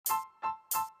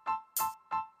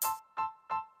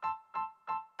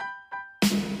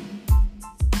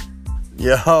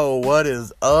Yo, what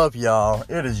is up, y'all?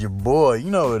 It is your boy.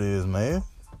 You know it is, man.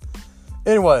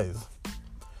 Anyways,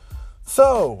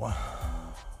 so,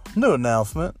 new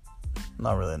announcement.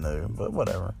 Not really new, but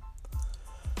whatever.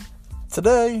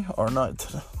 Today, or not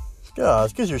today.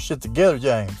 Gosh, get your shit together,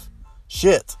 James.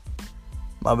 Shit.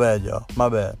 My bad, y'all. My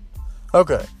bad.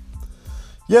 Okay.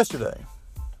 Yesterday,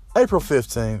 April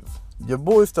 15th, your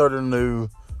boy started a new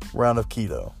round of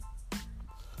keto.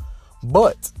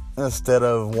 But instead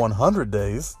of 100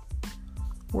 days,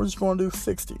 we're just going to do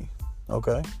 60.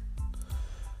 Okay?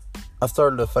 I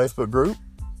started a Facebook group,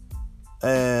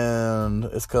 and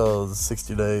it's called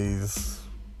 60 Days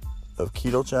of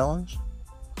Keto Challenge.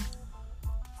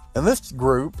 And this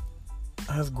group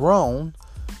has grown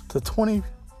to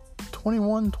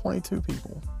 21, 22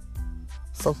 people.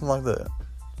 Something like that.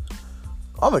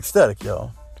 I'm ecstatic,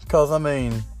 y'all. Because,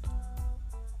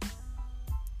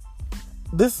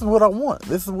 this is what I want.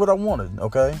 This is what I wanted,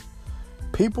 okay?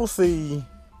 People see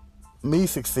me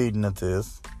succeeding at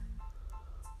this,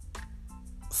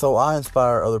 so I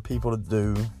inspire other people to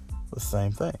do the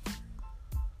same thing.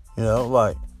 You know,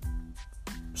 like,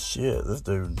 shit, this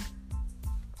dude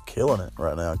killing it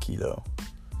right now, keto.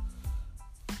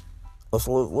 Let's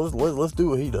do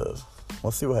what he does.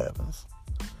 Let's see what happens.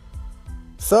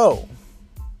 So,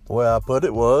 the way I put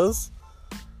it was,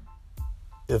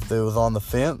 if they was on the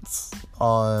fence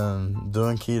on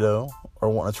doing keto or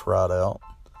wanting to try it out,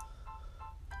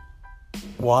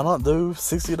 why not do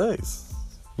 60 days?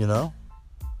 You know?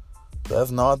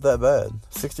 That's not that bad.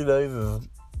 60 days is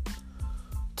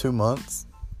 2 months.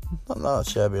 Not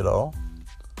shabby at all.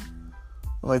 It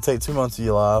may take 2 months of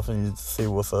your life and you see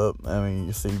what's up.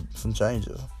 You see some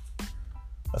changes.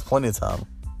 That's plenty of time.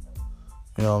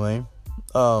 You know what I mean?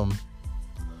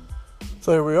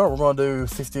 So here we are. We're going to do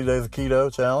 60 Days of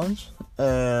Keto Challenge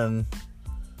and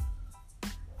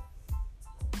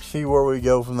see where we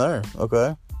go from there.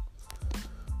 Okay.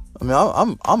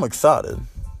 I'm excited.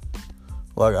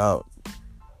 To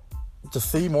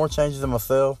see more changes in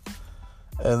myself,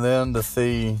 and then to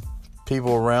see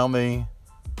people around me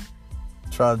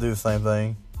trying to do the same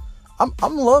thing.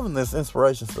 I'm loving this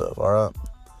inspiration stuff. All right.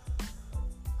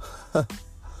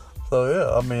 So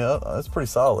yeah, it's pretty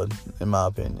solid in my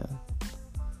opinion.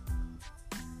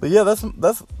 But yeah, that's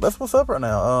what's up right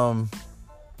now.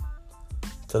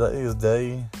 Today is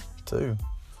day 2.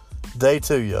 Day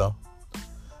 2, y'all.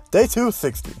 Day 2 of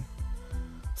 60.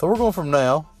 So we're going from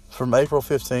April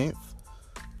 15th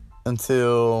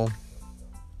until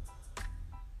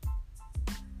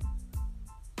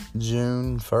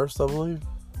June 1st, I believe.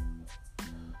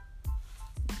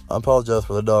 I apologize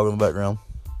for the dog in the background.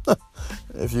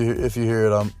 If you hear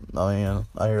it, I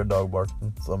hear a dog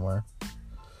barking somewhere.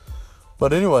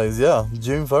 But anyways, yeah,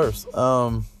 June 1st.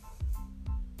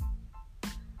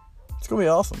 It's going to be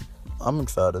awesome. I'm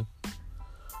excited.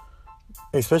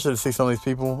 Especially to see some of these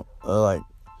people,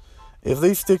 if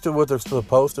they stick to what they're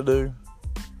supposed to do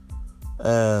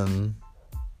and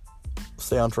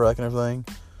stay on track and everything,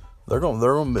 they're going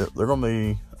to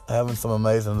be having some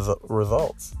amazing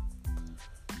results.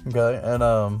 Okay? And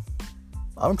I'm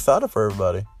excited for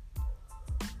everybody.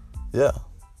 Yeah.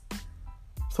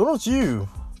 So why don't you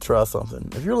try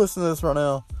something? If you're listening to this right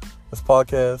now, this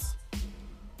podcast,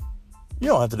 you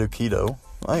don't have to do keto.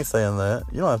 I ain't saying that.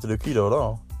 You don't have to do keto at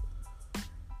all.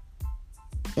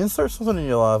 Insert something in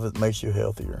your life that makes you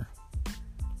healthier.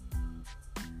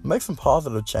 Make some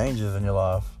positive changes in your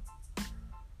life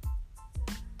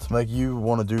to make you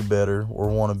want to do better or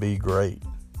want to be great.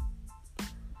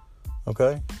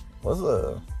 Okay?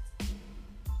 Let's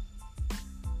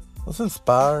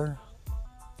inspire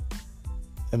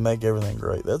and make everything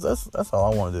great. That's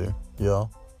all I want to do,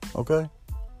 y'all. Okay?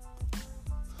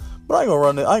 But I ain't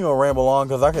gonna ramble on,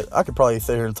 because I could probably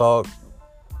sit here and talk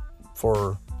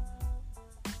for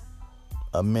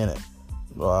a minute.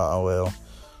 Well,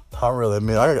 not really a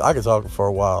minute. I could talk for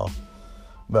a while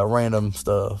about random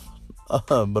stuff,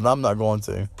 but I'm not going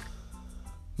to.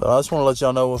 But I just want to let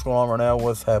y'all know what's going on right now,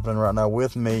 what's happening right now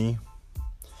with me.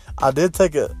 I did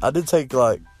take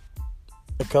like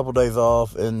a couple days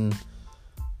off and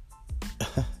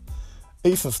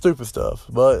eat some stupid stuff,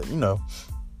 but you know,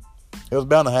 it was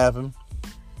bound to happen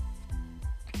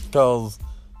because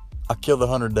I killed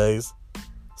 100 days.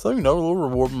 So, you know, a little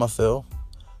reward for myself.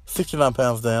 69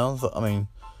 pounds down. So, I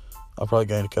probably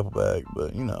gained a couple bags,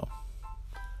 but you know.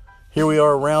 Here we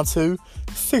are, round 2,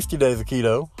 60 days of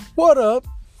keto. What up?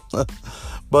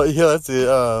 But yeah, that's it.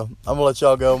 I'm going to let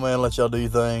y'all go, man. Let y'all do your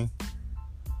thing.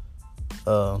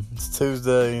 It's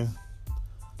Tuesday.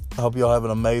 I hope y'all have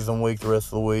an amazing week the rest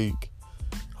of the week.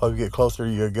 Hope you get closer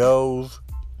to your goals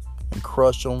and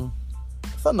crush them.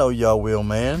 'Cause I know y'all will,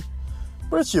 man.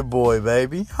 But it's your boy,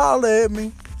 baby. Holla at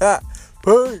me.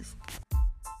 Peace.